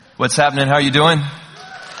What's happening? How you doing?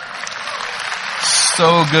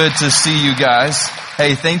 So good to see you guys.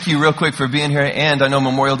 Hey, thank you real quick for being here. And I know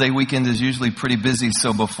Memorial Day weekend is usually pretty busy.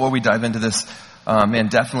 So before we dive into this,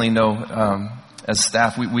 definitely know, as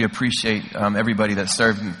staff, we appreciate everybody that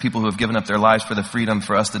served, people who have given up their lives for the freedom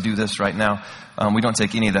for us to do this right now. We don't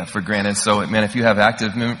take any of that for granted. So, man, if you have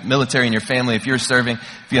active military in your family, if you're serving,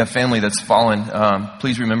 if you have family that's fallen,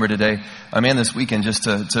 please remember today, and this weekend, just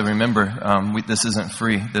to remember, this isn't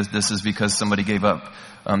free. This is because somebody gave up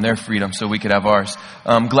their freedom so we could have ours.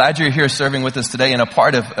 Glad you're here serving with us today and a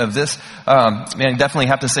part of this. Definitely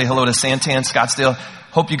have to say hello to Santan, Scottsdale.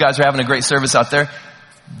 Hope you guys are having a great service out there.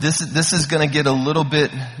 This is going to get a little bit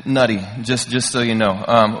nutty, just so you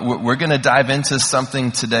know. We're going to dive into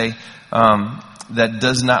something today that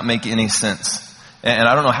does not make any sense. And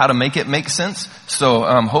I don't know how to make it make sense. So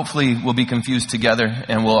hopefully we'll be confused together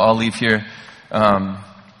and we'll all leave here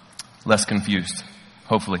less confused.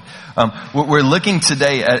 Hopefully. We're looking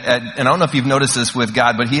today at, and I don't know if you've noticed this with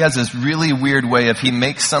God, but He has this really weird way of He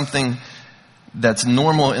makes something that's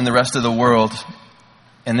normal in the rest of the world,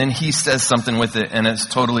 and then He says something with it, and it's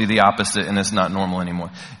totally the opposite, and it's not normal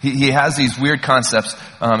anymore. He has these weird concepts,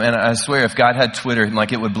 and I swear if God had Twitter,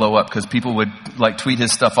 it would blow up, because people would tweet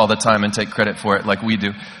His stuff all the time and take credit for it like we do.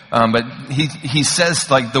 But He says,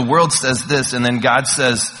 the world says this, and then God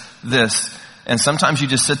says this, and sometimes you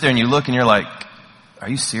just sit there and you look and you're like, are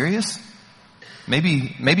you serious?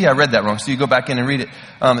 Maybe I read that wrong. So you go back in and read it.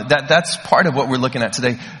 That's part of what we're looking at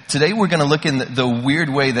today. Today we're going to look in the weird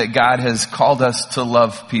way that God has called us to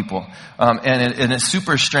love people. And it's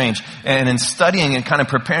super strange. And in studying and kind of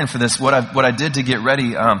preparing for this, what I did to get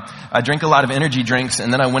ready, I drank a lot of energy drinks,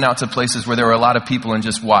 and then I went out to places where there were a lot of people and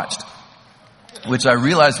just watched. Which I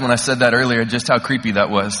realized when I said that earlier, just how creepy that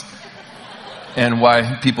was. And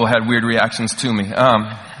why people had weird reactions to me.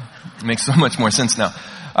 It makes so much more sense now.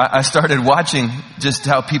 I started watching just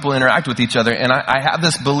how people interact with each other. And I have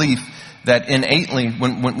this belief that innately,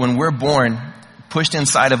 when we're born, pushed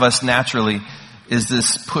inside of us naturally is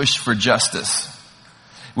this push for justice.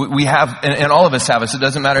 We have, and all of us have it. So it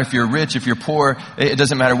doesn't matter if you're rich, if you're poor. It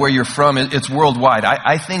doesn't matter where you're from. It's worldwide.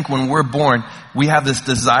 I think when we're born, we have this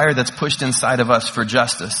desire that's pushed inside of us for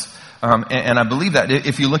justice. And I believe that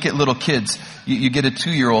if you look at little kids, you get a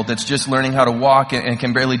 2-year-old that's just learning how to walk and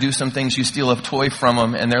can barely do some things. You steal a toy from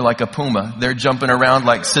them and they're like a puma. They're jumping around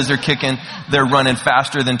like scissor kicking. They're running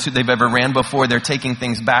faster than they've ever ran before. They're taking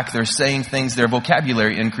things back. They're saying things. Their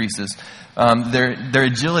vocabulary increases. Their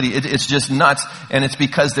agility, it's just nuts. And it's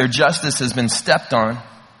because their justice has been stepped on.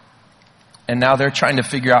 And now they're trying to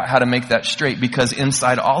figure out how to make that straight, because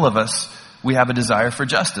inside all of us, we have a desire for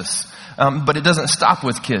justice. But it doesn't stop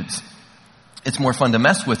with kids. It's more fun to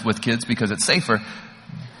mess with kids because it's safer,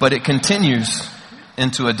 but it continues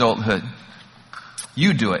into adulthood.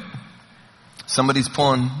 You do it. Somebody's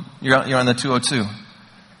pulling, you're on the 202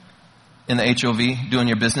 in the HOV doing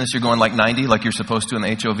your business. You're going 90 like you're supposed to in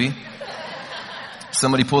the HOV.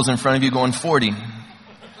 Somebody pulls in front of you going 40.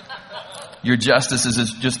 Your justice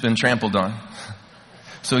has just been trampled on.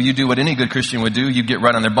 So you do what any good Christian would do. You get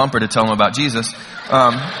right on their bumper to tell them about Jesus.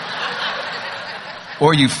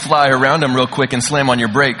 Or you fly around them real quick and slam on your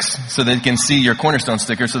brakes so they can see your Cornerstone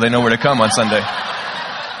sticker so they know where to come on Sunday.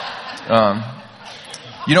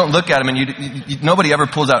 You don't look at them and nobody ever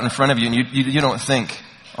pulls out in front of you and you don't think,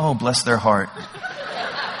 oh, bless their heart.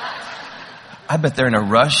 I bet they're in a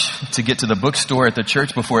rush to get to the bookstore at the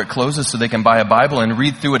church before it closes so they can buy a Bible and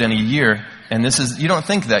read through it in a year. And you don't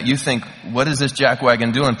think that. You think, what is this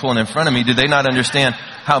jackwagon doing pulling in front of me? Do they not understand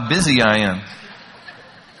how busy I am?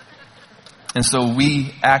 And so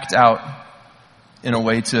we act out in a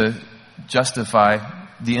way to justify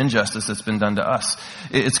the injustice that's been done to us.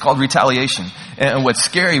 It's called retaliation. And what's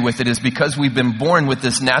scary with it is because we've been born with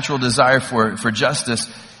this natural desire for justice,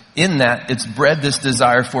 in that it's bred this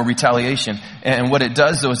desire for retaliation. And what it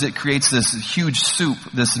does, though, is it creates this huge soup,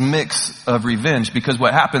 this mix of revenge. Because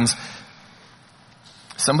what happens,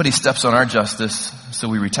 somebody steps on our justice, so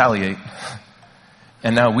we retaliate.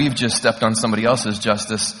 And now we've just stepped on somebody else's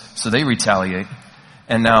justice, so they retaliate.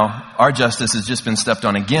 And now our justice has just been stepped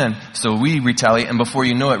on again, so we retaliate. And before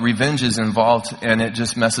you know it, revenge is involved, and it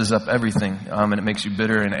just messes up everything. And it makes you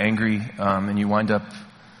bitter and angry, and you wind up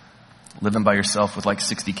living by yourself with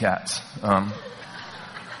 60 cats. And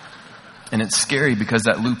it's scary because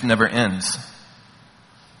that loop never ends.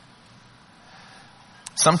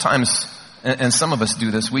 Sometimes, and some of us do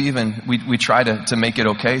this, we try to make it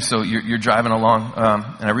okay. So you're driving along,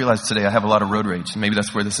 and I realize today I have a lot of road rage. Maybe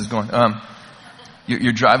that's where this is going.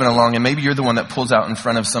 You're driving along, and maybe you're the one that pulls out in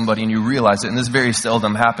front of somebody, and you realize it, and this very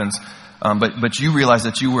seldom happens. But you realize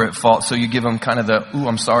that you were at fault, so you give them kind of the, ooh,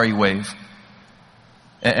 I'm sorry wave.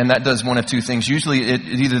 And that does one of two things. Usually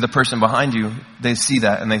either the person behind you, they see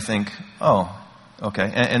that and they think, oh,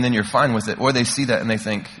 okay. And then you're fine with it. Or they see that and they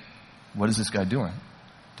think, what is this guy doing?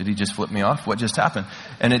 Did he just flip me off? What just happened?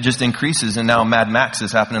 And it just increases, and now Mad Max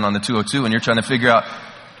is happening on the 202, and you're trying to figure out,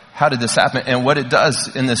 how did this happen? And what it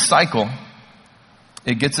does in this cycle,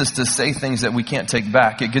 it gets us to say things that we can't take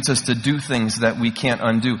back. It gets us to do things that we can't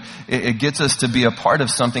undo. It gets us to be a part of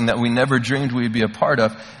something that we never dreamed we'd be a part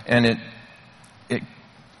of, and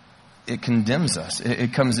it condemns us.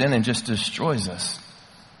 It comes in and just destroys us.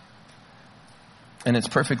 And it's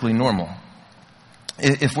perfectly normal.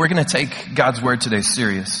 If we're going to take God's word today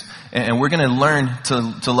serious, and we're going to learn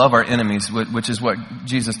to love our enemies, which is what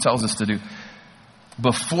Jesus tells us to do,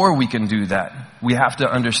 before we can do that, we have to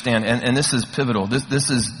understand, and this is pivotal.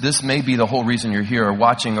 This may be the whole reason you're here or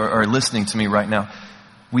watching or listening to me right now.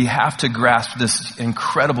 We have to grasp this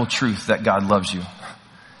incredible truth that God loves you,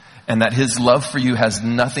 and that his love for you has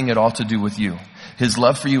nothing at all to do with you. His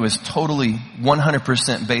love for you is totally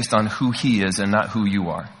 100% based on who he is and not who you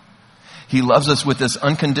are. He loves us with this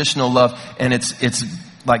unconditional love, and it's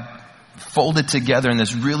like folded together in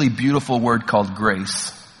this really beautiful word called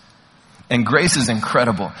grace. And grace is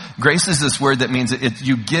incredible. Grace is this word that means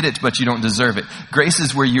you get it, but you don't deserve it. Grace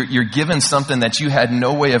is where you're given something that you had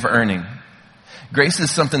no way of earning. Grace is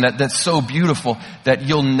something that's so beautiful that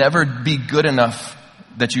you'll never be good enough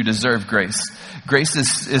that you deserve grace. Grace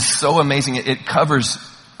is so amazing. It covers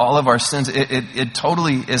all of our sins. It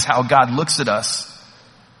totally is how God looks at us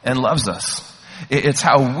and loves us. It's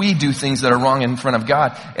how we do things that are wrong in front of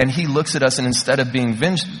God, and he looks at us, and instead of being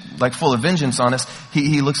full of vengeance on us,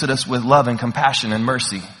 he looks at us with love and compassion and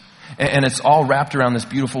mercy. And it's all wrapped around this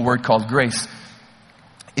beautiful word called grace.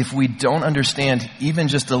 If we don't understand even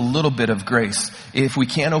just a little bit of grace, if we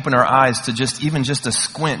can't open our eyes to just a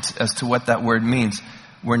squint as to what that word means,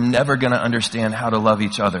 we're never going to understand how to love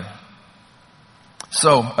each other.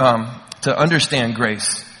 So, to understand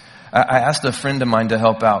grace, I asked a friend of mine to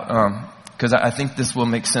help out, because I think this will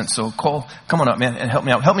make sense. So Cole, come on up, man, and help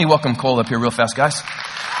me out. Help me welcome Cole up here real fast, guys.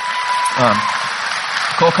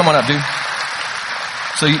 Cole, come on up, dude.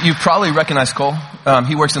 So you probably recognize Cole.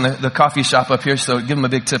 He works in the coffee shop up here, so give him a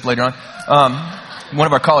big tip later on. One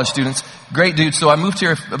of our college students. Great dude. So I moved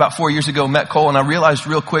here about 4 years ago, met Cole, and I realized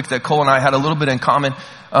real quick that Cole and I had a little bit in common.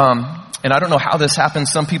 And I don't know how this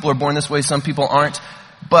happens. Some people are born this way, some people aren't.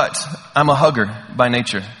 But I'm a hugger by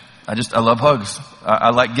nature. I love hugs.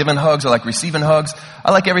 I like giving hugs. I like receiving hugs.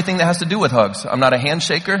 I like everything that has to do with hugs. I'm not a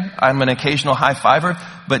handshaker. I'm an occasional high fiver.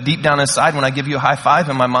 But deep down inside, when I give you a high five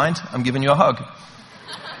in my mind, I'm giving you a hug.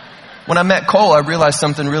 When I met Cole, I realized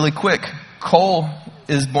something really quick. Cole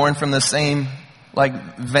is born from the same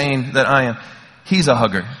vein that I am. He's a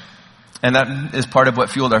hugger. And that is part of what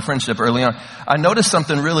fueled our friendship early on. I noticed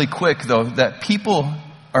something really quick, though, that people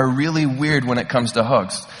are really weird when it comes to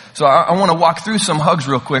hugs. So I want to walk through some hugs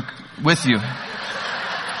real quick with you.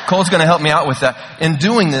 Cole's going to help me out with that. In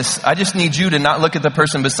doing this, I just need you to not look at the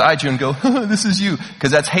person beside you and go, this is you,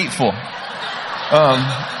 because that's hateful.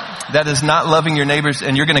 That is not loving your neighbors,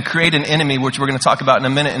 and you're going to create an enemy, which we're going to talk about in a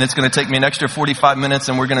minute, and it's going to take me an extra 45 minutes,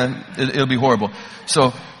 and it'll be horrible.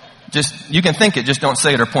 So you can think it, just don't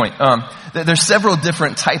say it or point. There's several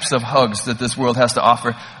different types of hugs that this world has to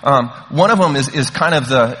offer. One of them is kind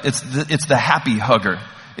of it's the happy hugger.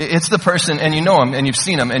 It's the person, and you know them, and you've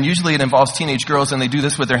seen them, and usually it involves teenage girls, and they do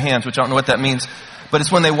this with their hands, which I don't know what that means. But it's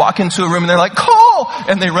when they walk into a room and they're like, Cole!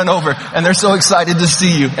 And they run over, and they're so excited to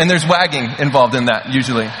see you. And there's wagging involved in that,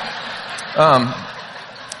 usually.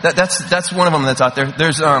 That's one of them that's out there.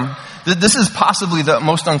 This is possibly the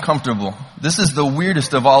most uncomfortable. This is the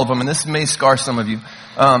weirdest of all of them, and this may scar some of you.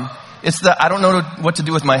 It's the I don't know what to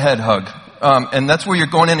do with my head hug. And that's where you're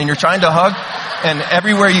going in and you're trying to hug, and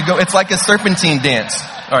everywhere you go, it's like a serpentine dance.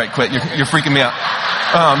 All right, quit. You're freaking me out.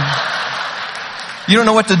 You don't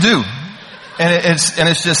know what to do. And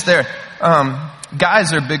it's just there.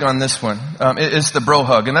 Guys are big on this one. It's the bro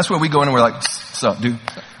hug. And that's where we go in and we're like, sup, dude?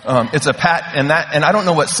 It's a pat and I don't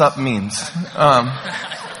know what sup means.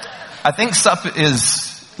 I think sup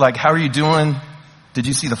is like, how are you doing? Did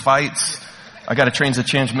you see the fights? I got to change the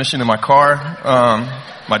transmission in my car.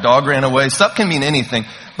 My dog ran away. Sup can mean anything,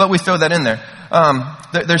 but we throw that in there.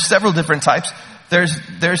 There's several different types. There's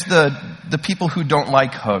the people who don't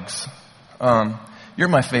like hugs. You're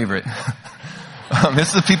my favorite.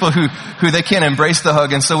 It's the people who they can't embrace the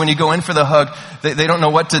hug, and so when you go in for the hug, they don't know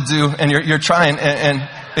what to do, and you're trying, and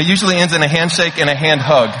it usually ends in a handshake and a hand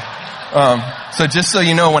hug. So just so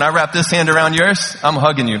you know, when I wrap this hand around yours, I'm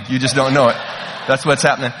hugging you. You just don't know it. That's what's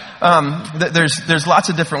happening. There's lots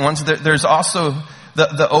of different ones. There's also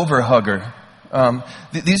the over-hugger.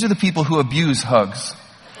 These are the people who abuse hugs.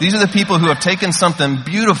 These are the people who have taken something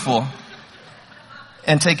beautiful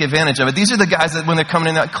and take advantage of it. These are the guys that when they're coming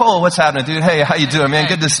in, like, Cole, what's happening, dude? Hey, how you doing, man?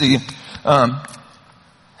 Good to see you.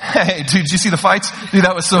 Hey, dude, did you see the fights? Dude,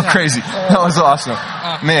 that was so crazy. That was awesome.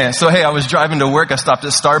 Man, so hey, I was driving to work. I stopped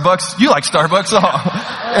at Starbucks. You like Starbucks?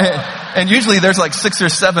 Oh. And usually there's like 6 or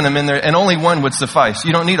 7 of them in there, and only one would suffice.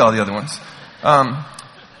 You don't need all the other ones.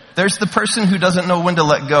 There's the person who doesn't know when to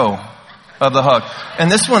let go of the hug.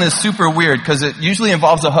 And this one is super weird because it usually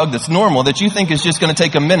involves a hug that's normal, that you think is just going to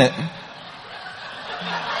take a minute.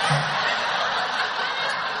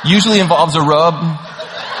 Usually involves a rub,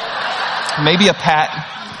 maybe a pat.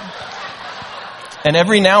 And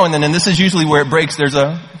every now and then, and this is usually where it breaks, there's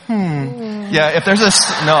a, Yeah, if there's a,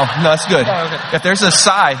 no, it's good. Oh, okay. If there's a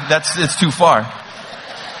sigh, it's too far.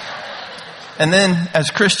 And then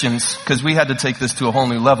as Christians, because we had to take this to a whole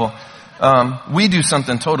new level, we do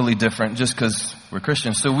something totally different just because we're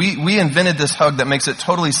Christians. So we invented this hug that makes it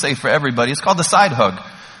totally safe for everybody. It's called the side hug.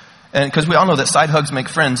 And because we all know that side hugs make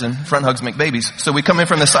friends and front hugs make babies. So we come in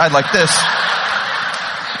from the side like this.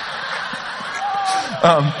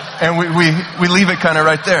 And we leave it kind of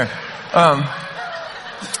right there.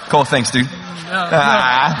 Cole, thanks, dude.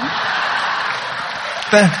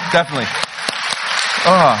 Definitely.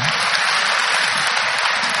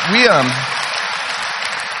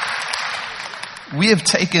 We have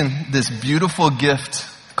taken this beautiful gift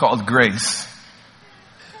called grace.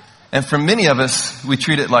 And for many of us, we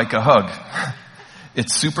treat it like a hug.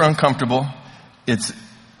 It's super uncomfortable. It's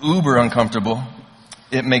uber uncomfortable.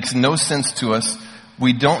 It makes no sense to us.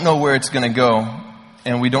 We don't know where it's going to go,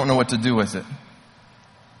 and we don't know what to do with it.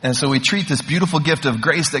 And so we treat this beautiful gift of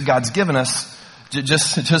grace that God's given us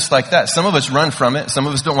just like that. Some of us run from it. Some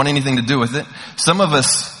of us don't want anything to do with it. Some of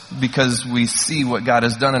us, because we see what God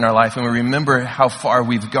has done in our life and we remember how far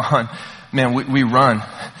we've gone, man, we run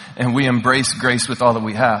and we embrace grace with all that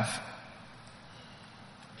we have.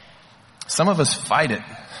 Some of us fight it.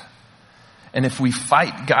 And if we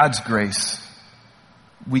fight God's grace,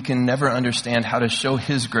 we can never understand how to show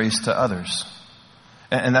His grace to others.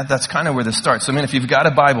 And that's kind of where this starts. So, man, if you've got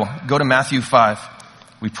a Bible, go to Matthew 5.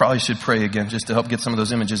 We probably should pray again just to help get some of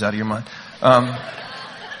those images out of your mind.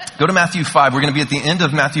 Go to Matthew 5. We're going to be at the end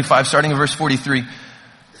of Matthew 5, starting in verse 43.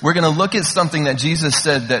 We're going to look at something that Jesus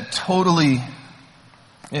said that totally,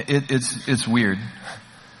 it's weird.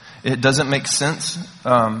 It doesn't make sense.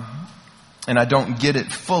 And I don't get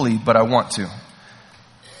it fully, but I want to.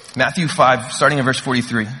 Matthew 5, starting in verse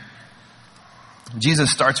 43.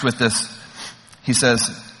 Jesus starts with this. He says,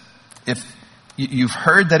 if you've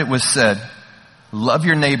heard that it was said, love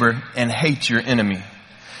your neighbor and hate your enemy.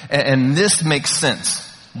 And this makes sense.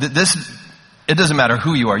 It doesn't matter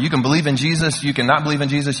who you are. You can believe in Jesus. You can not believe in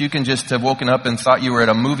Jesus. You can just have woken up and thought you were at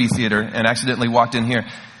a movie theater and accidentally walked in here.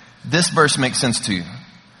 This verse makes sense to you.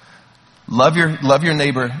 Love your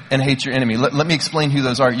neighbor and hate your enemy. Let me explain who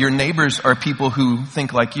those are. Your neighbors are people who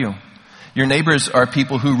think like you. Your neighbors are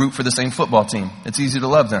people who root for the same football team. It's easy to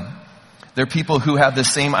love them. They're people who have the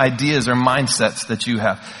same ideas or mindsets that you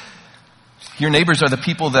have. Your neighbors are the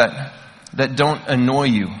people that don't annoy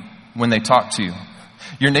you when they talk to you.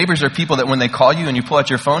 Your neighbors are people that when they call you and you pull out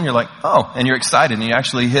your phone, you're like, oh, and you're excited and you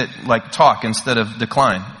actually hit like talk instead of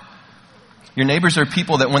decline. Your neighbors are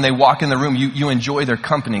people that when they walk in the room, you enjoy their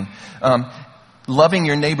company. Loving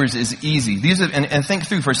your neighbors is easy. And think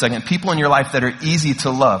through for a second. People in your life that are easy to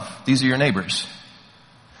love. These are your neighbors.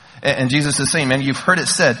 And Jesus is saying, man, you've heard it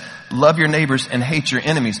said, love your neighbors and hate your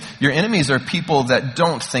enemies. Your enemies are people that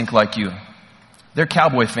don't think like you. They're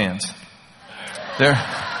Cowboy fans. They're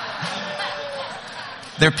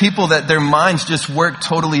people that their minds just work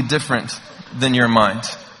totally different than your mind.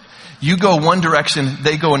 You go one direction,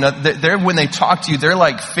 they go another. When they talk to you, they're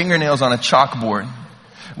like fingernails on a chalkboard.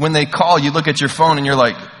 When they call, you look at your phone and you're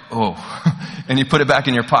like, oh, and you put it back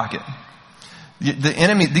in your pocket. The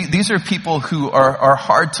enemy, these are people who are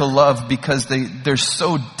hard to love because they're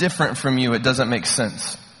so different from you, it doesn't make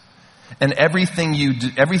sense. And everything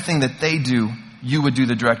that they do, you would do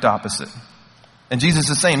the direct opposite. And Jesus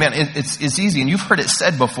is saying, man, it's easy. And you've heard it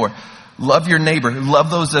said before, love your neighbor, love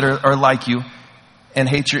those that are like you, and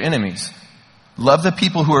hate your enemies. Love the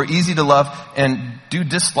people who are easy to love and do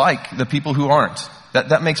dislike the people who aren't.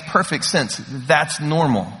 That makes perfect sense. That's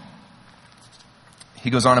normal. He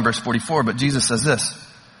goes on in verse 44, but Jesus says this,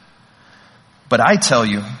 but I tell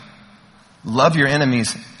you, love your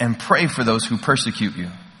enemies and pray for those who persecute you.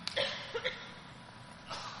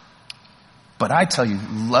 But I tell you,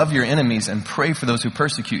 love your enemies and pray for those who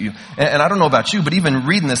persecute you. And I don't know about you, but even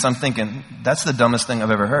reading this, I'm thinking, that's the dumbest thing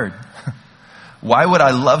I've ever heard. Why would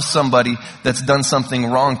I love somebody that's done something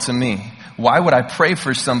wrong to me? Why would I pray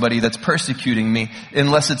for somebody that's persecuting me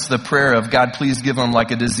unless it's the prayer of, God, please give them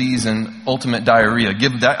like a disease and ultimate diarrhea?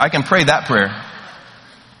 Give that. I can pray that prayer.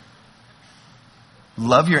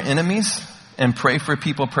 Love your enemies and pray for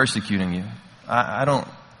people persecuting you. I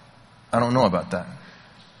don't know about that.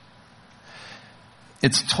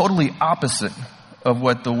 It's totally opposite of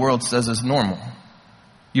what the world says is normal.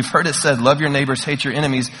 You've heard it said, love your neighbors, hate your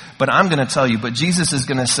enemies, but I'm going to tell you, but Jesus is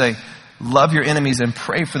going to say, love your enemies and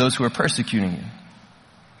pray for those who are persecuting you.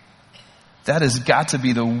 That has got to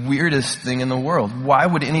be the weirdest thing in the world. Why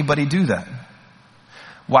would anybody do that?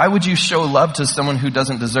 Why would you show love to someone who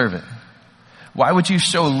doesn't deserve it? Why would you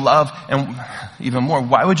show love, and even more,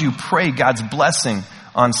 why would you pray God's blessing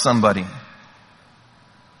on somebody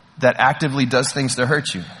that actively does things to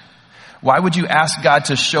hurt you? Why would you ask God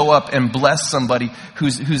to show up and bless somebody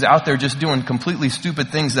who's out there just doing completely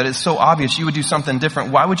stupid things that is so obvious you would do something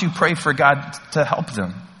different? Why would you pray for God to help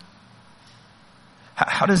them?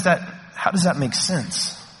 How does that make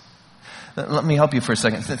sense? Let me help you for a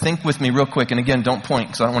second. Think with me real quick, and again, don't point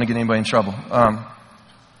because I don't want to get anybody in trouble.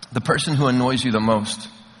 The person who annoys you the most,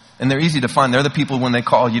 and they're easy to find, they're the people when they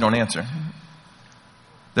call, you don't answer.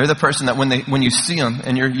 They're the person that when you see them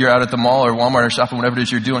and you're out at the mall or Walmart or shopping, whatever it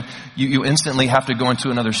is you're doing, you instantly have to go into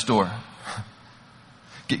another store.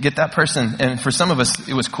 Get that person, and for some of us,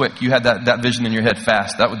 it was quick. You had that vision in your head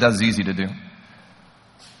fast. That was easy to do.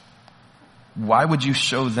 Why would you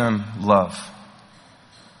show them love?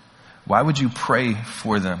 Why would you pray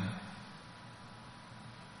for them?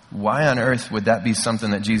 Why on earth would that be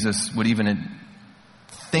something that Jesus would even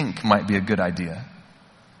think might be a good idea?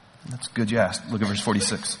 That's good you asked. Look at verse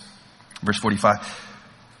 46. Verse 45.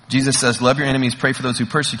 Jesus says, love your enemies, pray for those who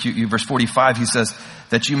persecute you. Verse 45, he says,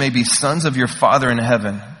 that you may be sons of your Father in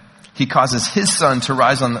heaven. He causes his sun to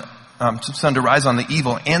rise on the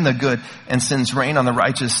evil and the good, and sends rain on the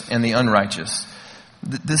righteous and the unrighteous.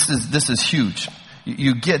 This is huge.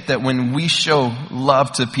 You get that when we show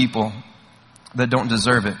love to people that don't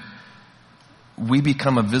deserve it, we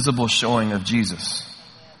become a visible showing of Jesus.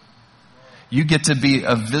 You get to be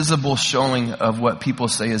a visible showing of what people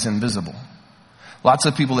say is invisible. Lots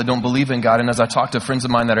of people that don't believe in God, and as I talk to friends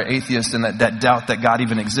of mine that are atheists and that doubt that God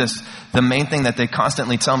even exists, the main thing that they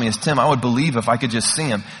constantly tell me is, Tim, I would believe if I could just see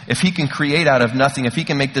him. If he can create out of nothing, if he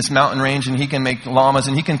can make this mountain range and he can make llamas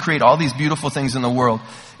and he can create all these beautiful things in the world,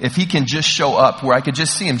 if he can just show up where I could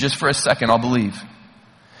just see him just for a second, I'll believe.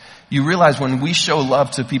 You realize when we show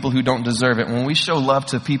love to people who don't deserve it, when we show love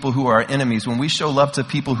to people who are our enemies, when we show love to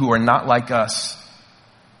people who are not like us,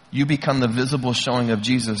 you become the visible showing of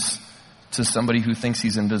Jesus to somebody who thinks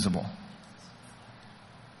he's invisible.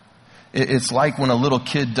 It's like when a little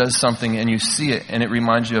kid does something and you see it and it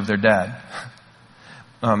reminds you of their dad.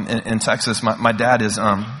 In Texas, my dad is,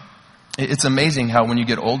 it's amazing how when you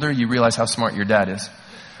get older, you realize how smart your dad is.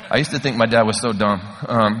 I used to think my dad was so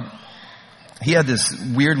dumb. He had this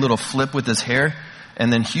weird little flip with his hair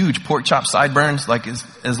and then huge pork chop sideburns. Like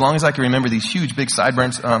as long as I can remember, these huge big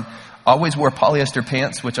sideburns. Always wore polyester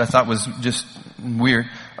pants, which I thought was just weird.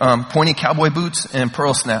 Pointy cowboy boots and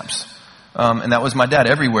pearl snaps. And that was my dad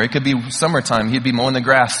everywhere. It could be summertime. He'd be mowing the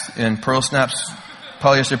grass in pearl snaps,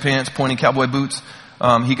 polyester pants, pointy cowboy boots.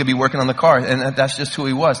 He could be working on the car, and that's just who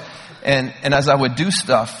he was. And as I would do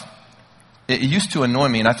stuff, it used to annoy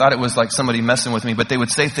me, and I thought it was like somebody messing with me, but they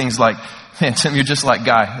would say things like, man, Tim, you're just like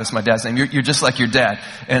Guy. That's my dad's name. You're just like your dad.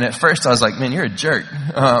 And at first I was like, man, you're a jerk.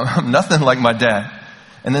 I'm nothing like my dad.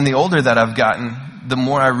 And then the older that I've gotten, the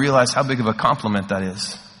more I realize how big of a compliment that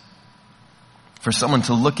is. For someone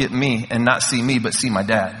to look at me and not see me, but see my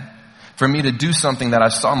dad. For me to do something that I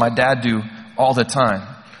saw my dad do all the time.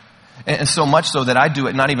 And so much so that I do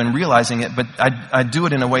it not even realizing it, but I do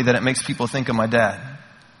it in a way that it makes people think of my dad.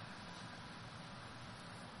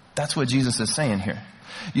 That's what Jesus is saying here.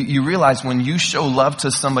 You realize when you show love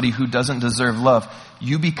to somebody who doesn't deserve love,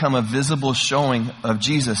 you become a visible showing of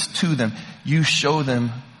Jesus to them. You show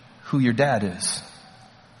them who your dad is.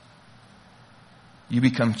 You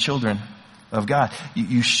become children of God.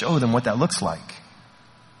 You show them what that looks like.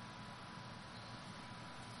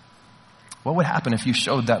 What would happen if you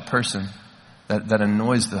showed that person that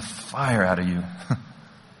annoys the fire out of you?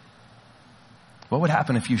 What would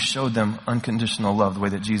happen if you showed them unconditional love the way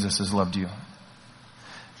that Jesus has loved you?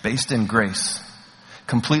 Based in grace.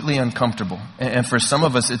 Completely uncomfortable. And for some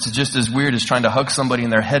of us, it's just as weird as trying to hug somebody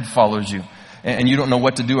and their head follows you. And you don't know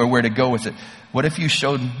what to do or where to go with it. What if you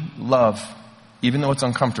showed love, even though it's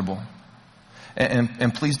uncomfortable?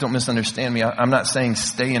 And please don't misunderstand me. I'm not saying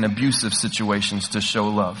stay in abusive situations to show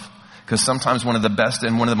love. Because sometimes one of the best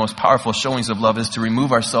and one of the most powerful showings of love is to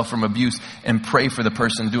remove ourselves from abuse and pray for the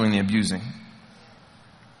person doing the abusing.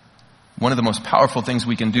 One of the most powerful things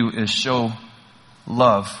we can do is show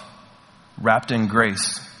love wrapped in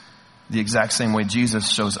grace, the exact same way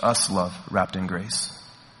Jesus shows us love wrapped in grace.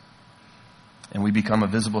 And we become a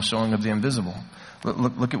visible showing of the invisible.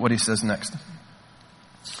 Look at what he says next. It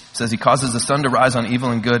says he causes the sun to rise on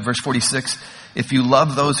evil and good. Verse 46, if you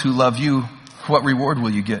love those who love you, what reward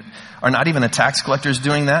will you get? Are not even the tax collectors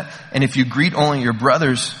doing that? And if you greet only your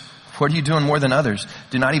brothers, what are you doing more than others?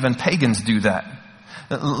 Do not even pagans do that?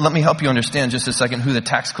 Let me help you understand just a second who the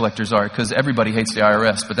tax collectors are, because everybody hates the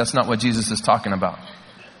IRS, but that's not what Jesus is talking about.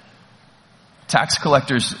 Tax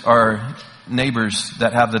collectors are neighbors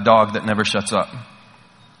that have the dog that never shuts up.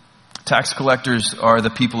 Tax collectors are the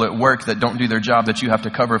people at work that don't do their job that you have to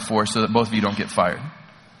cover for so that both of you don't get fired.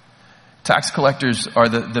 Tax collectors are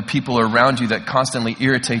the people around you that constantly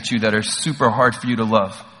irritate you, that are super hard for you to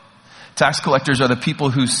love. Tax collectors are the people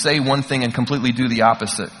who say one thing and completely do the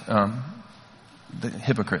opposite. The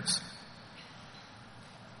hypocrites.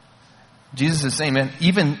 Jesus is saying, man,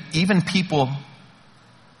 even people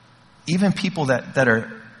that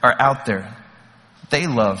are out there, they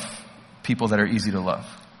love people that are easy to love.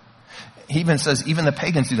 He even says, even the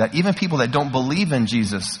pagans do that. Even people that don't believe in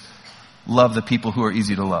Jesus love the people who are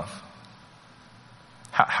easy to love.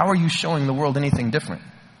 How are you showing the world anything different?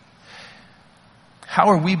 How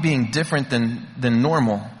are we being different than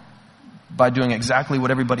normal by doing exactly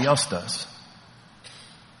what everybody else does?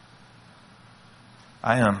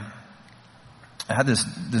 I had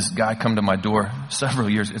this guy come to my door several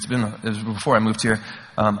years. It was before I moved here.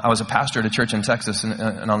 I was a pastor at a church in Texas,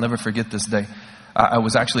 and I'll never forget this day. I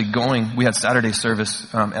was actually we had Saturday service,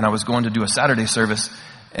 and I was going to do a Saturday service,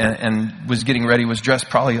 and was getting ready, was dressed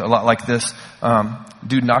probably a lot like this.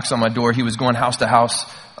 Dude knocks on my door. He was going house to house,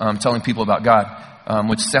 telling people about God,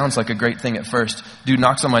 which sounds like a great thing at first. Dude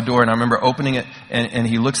knocks on my door, and I remember opening it, and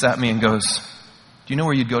he looks at me and goes, do you know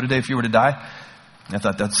where you'd go today if you were to die? And I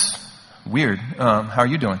thought, that's weird. How are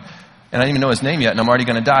you doing? And I didn't even know his name yet, and I'm already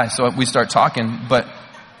going to die. So we start talking, but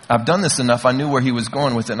I've done this enough. I knew where he was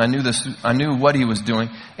going with it, and I knew what he was doing,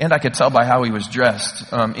 and I could tell by how he was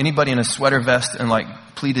dressed. Anybody in a sweater vest and like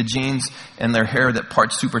pleated jeans and their hair that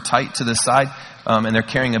parts super tight to the side, and they're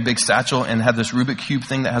carrying a big satchel and have this Rubik cube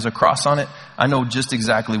thing that has a cross on it, I know just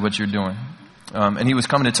exactly what you're doing. And he was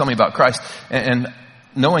coming to tell me about Christ, and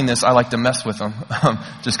knowing this, I like to mess with him,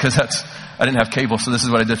 just because I didn't have cable, so this is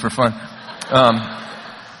what I did for fun.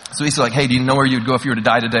 So he's like, hey, do you know where you'd go if you were to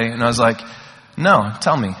die today? And I was like, no,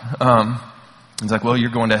 tell me. He's like, well,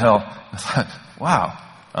 you're going to hell. I thought, wow,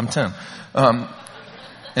 I'm Tim.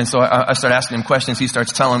 And so I started asking him questions. He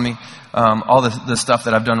starts telling me all the stuff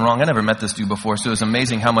that I've done wrong. I never met this dude before, so it was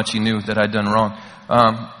amazing how much he knew that I'd done wrong.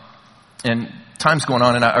 And time's going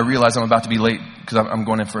on, and I realize I'm about to be late because I'm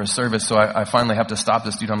going in for a service, so I finally have to stop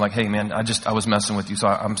this dude. I'm like, hey, man, I was messing with you, so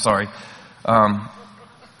I'm sorry.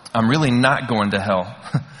 I'm really not going to hell.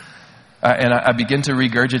 And I begin to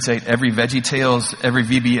regurgitate every VeggieTales, every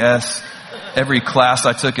VBS, every class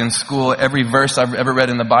I took in school, every verse I've ever read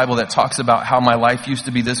in the Bible that talks about how my life used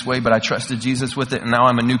to be this way, but I trusted Jesus with it, and now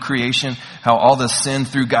I'm a new creation, how all the sin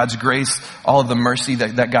through God's grace, all of the mercy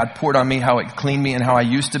that God poured on me, how it cleaned me, and how I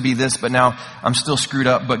used to be this, but now I'm still screwed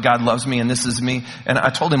up, but God loves me, and this is me. And I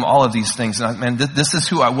told him all of these things, and this is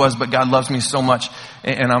who I was, but God loves me so much,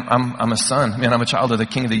 and I'm a son, man, I'm a child of the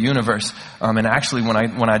King of the universe. And actually,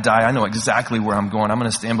 when I die, I know exactly where I'm going. I'm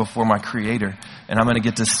going to stand before my Creator, and I'm going to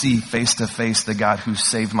get to see face to face the God who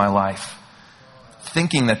saved my life.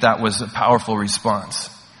 Thinking that was a powerful response.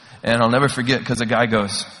 And I'll never forget, because the guy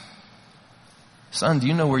goes, son, do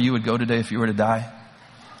you know where you would go today if you were to die?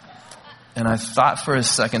 And I thought for a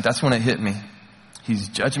second, that's when it hit me. He's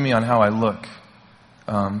judging me on how I look.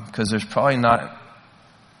 Because there's probably not,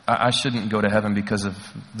 I shouldn't go to heaven because of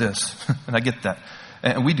this. And I get that.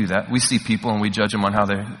 And we do that. We see people and we judge them on how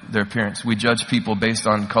their appearance. We judge people based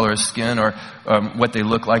on color of skin or what they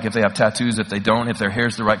look like, if they have tattoos, if they don't, if their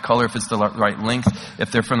hair's the right color, if it's the right length,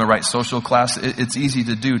 if they're from the right social class. It's easy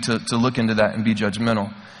to do, to look into that and be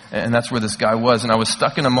judgmental. And that's where this guy was. And I was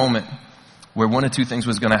stuck in a moment where one of two things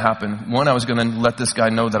was going to happen. One, I was going to let this guy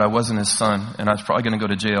know that I wasn't his son, and I was probably going to go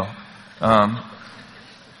to jail.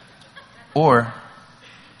 Or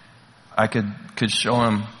I could show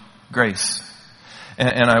him grace.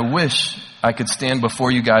 And I wish I could stand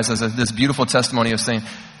before you guys as this beautiful testimony of saying,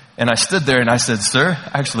 and I stood there and I said, sir,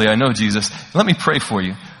 actually I know Jesus. Let me pray for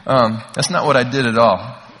you. That's not what I did at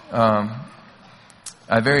all.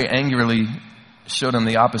 I very angrily showed him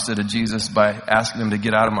the opposite of Jesus by asking him to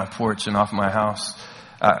get out of my porch and off my house.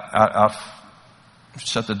 I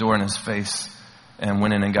shut the door in his face and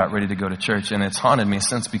went in and got ready to go to church. And it's haunted me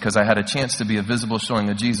since, because I had a chance to be a visible showing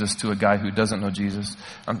of Jesus to a guy who doesn't know Jesus.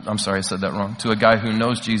 I'm sorry, I said that wrong. To a guy who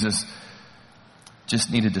knows Jesus,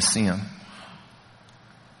 just needed to see him.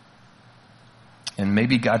 And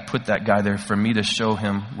maybe God put that guy there for me to show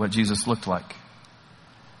him what Jesus looked like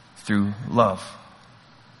through love.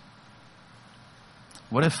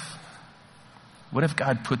 What if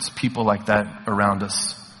God puts people like that around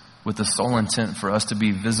us with the sole intent for us to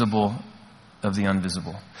be visible of the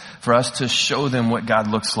invisible, for us to show them what God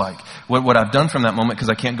looks like? What I've done from that moment, because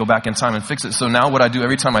I can't go back in time and fix it. So now what I do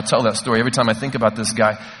every time I tell that story, every time I think about this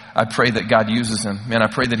guy, I pray that God uses him. Man, I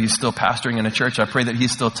pray that he's still pastoring in a church. I pray that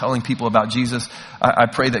he's still telling people about Jesus. I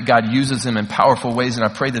pray that God uses him in powerful ways. And I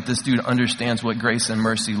pray that this dude understands what grace and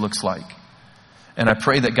mercy looks like. And I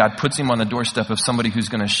pray that God puts him on the doorstep of somebody who's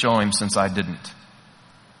going to show him, since I didn't.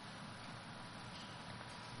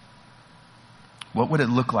 What would it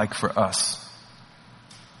look like for us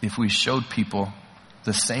if we showed people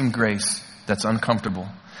the same grace that's uncomfortable,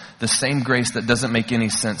 the same grace that doesn't make any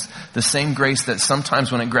sense, the same grace that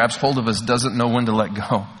sometimes when it grabs hold of us doesn't know when to let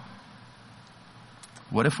go?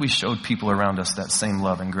 What if we showed people around us that same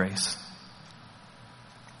love and grace?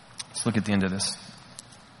 Let's look at the end of this.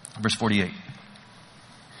 Verse 48.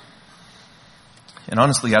 And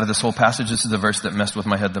honestly, out of this whole passage, this is the verse that messed with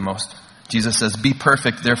my head the most. Jesus says, be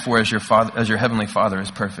perfect, therefore, as your heavenly Father is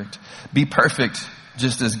perfect. Be perfect,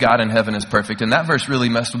 just as God in heaven is perfect. And that verse really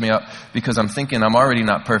messed me up, because I'm thinking I'm already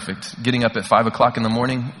not perfect. Getting up at 5 o'clock in the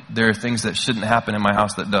morning, there are things that shouldn't happen in my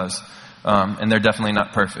house that does. And they're definitely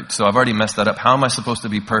not perfect. So I've already messed that up. How am I supposed to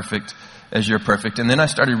be perfect as you're perfect? And then I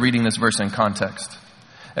started reading this verse in context.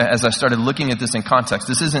 As I started looking at this in context,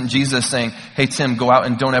 this isn't Jesus saying, hey, Tim, go out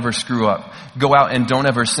and don't ever screw up. Go out and don't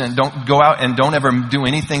ever sin. Don't go out and don't ever do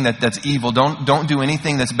anything that's evil. Don't do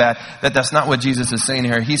anything that's bad. That's not what Jesus is saying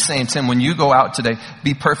here. He's saying, Tim, when you go out today,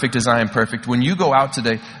 be perfect as I am perfect. When you go out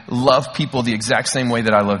today, love people the exact same way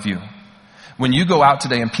that I love you. When you go out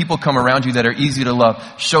today and people come around you that are easy to love,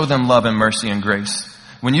 show them love and mercy and grace.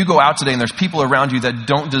 When you go out today and there's people around you that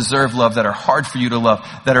don't deserve love, that are hard for you to love,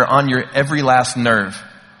 that are on your every last nerve,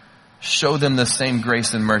 show them the same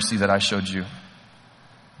grace and mercy that I showed you.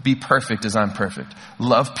 Be perfect as I'm perfect.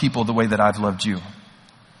 Love people the way that I've loved you.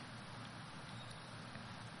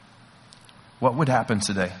 What would happen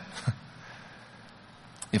today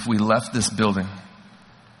if we left this building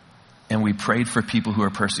and we prayed for people who are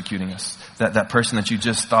persecuting us? That person that you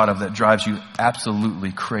just thought of that drives you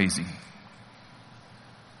absolutely crazy.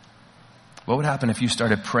 What would happen if you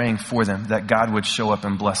started praying for them, that God would show up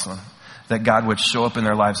and bless them? That God would show up in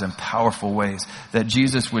their lives in powerful ways. That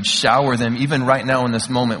Jesus would shower them, even right now in this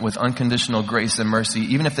moment, with unconditional grace and mercy.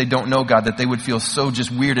 Even if they don't know God, that they would feel so just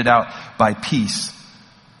weirded out by peace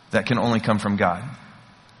that can only come from God.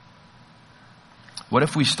 What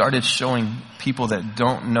if we started showing people that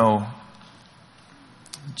don't know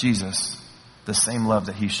Jesus the same love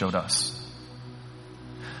that he showed us?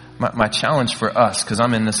 My challenge for us, because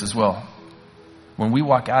I'm in this as well, when we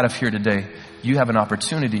walk out of here today, you have an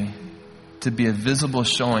opportunity to be a visible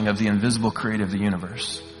showing of the invisible creator of the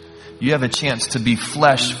universe. You have a chance to be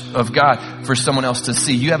flesh of God for someone else to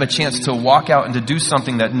see. You have a chance to walk out and to do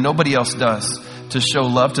something that nobody else does, to show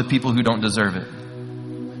love to people who don't deserve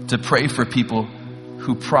it, to pray for people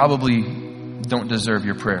who probably don't deserve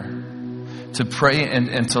your prayer, to pray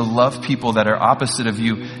and to love people that are opposite of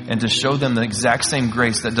you, and to show them the exact same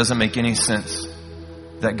grace that doesn't make any sense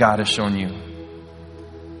that God has shown you.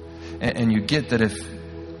 And you get that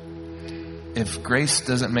if grace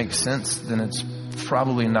doesn't make sense, then it's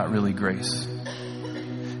probably not really grace.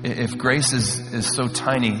 If grace is so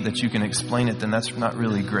tiny that you can explain it, then that's not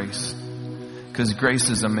really grace. Because grace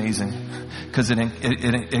is amazing. Because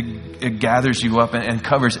it gathers you up and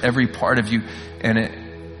covers every part of you. And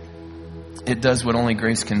it does what only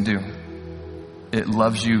grace can do. It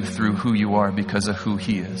loves you through who you are because of who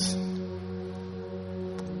he is.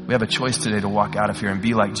 We have a choice today to walk out of here and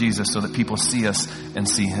be like Jesus so that people see us and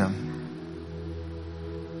see him.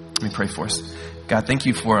 Let me pray for us. God, thank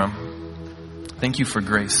you for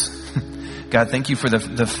grace. God, thank you for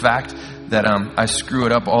the fact that I screw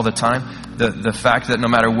it up all the time. The fact that no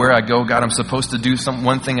matter where I go, God, I'm supposed to do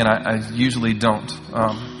one thing and I usually don't.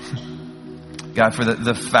 God, for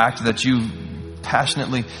the fact that you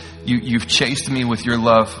passionately, you've chased me with your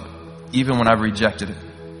love even when I've rejected it.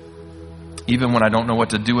 Even when I don't know what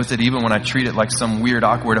to do with it, even when I treat it like some weird,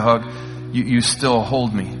 awkward hug, you still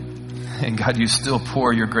hold me. And God, you still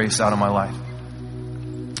pour your grace out of my life.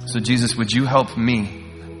 So Jesus, would you help me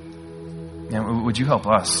And would you help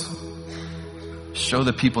us show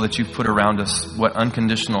the people that you've put around us what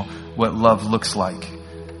unconditional, what love looks like.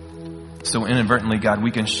 So inadvertently, God,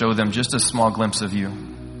 we can show them just a small glimpse of you.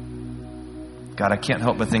 God, I can't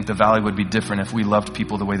help but think the valley would be different if we loved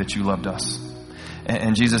people the way that you loved us.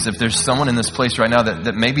 And Jesus, if there's someone in this place right now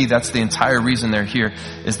that maybe that's the entire reason they're here,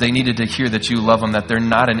 is they needed to hear that you love them, that they're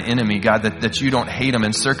not an enemy, God, that you don't hate them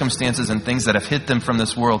in circumstances and things that have hit them from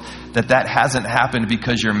this world, that hasn't happened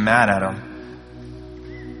because you're mad at them.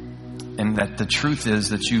 And that the truth is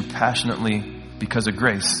that you passionately, because of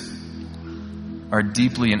grace, are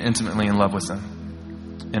deeply and intimately in love with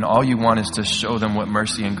them. And all you want is to show them what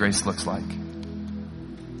mercy and grace looks like.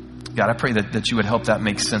 God, I pray that you would help that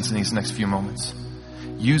make sense in these next few moments.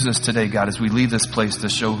 Use us today, God, as we leave this place to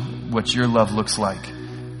show what your love looks like.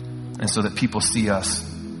 And so that people see us,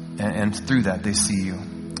 and through that they see you.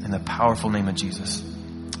 In the powerful name of Jesus,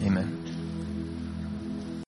 amen.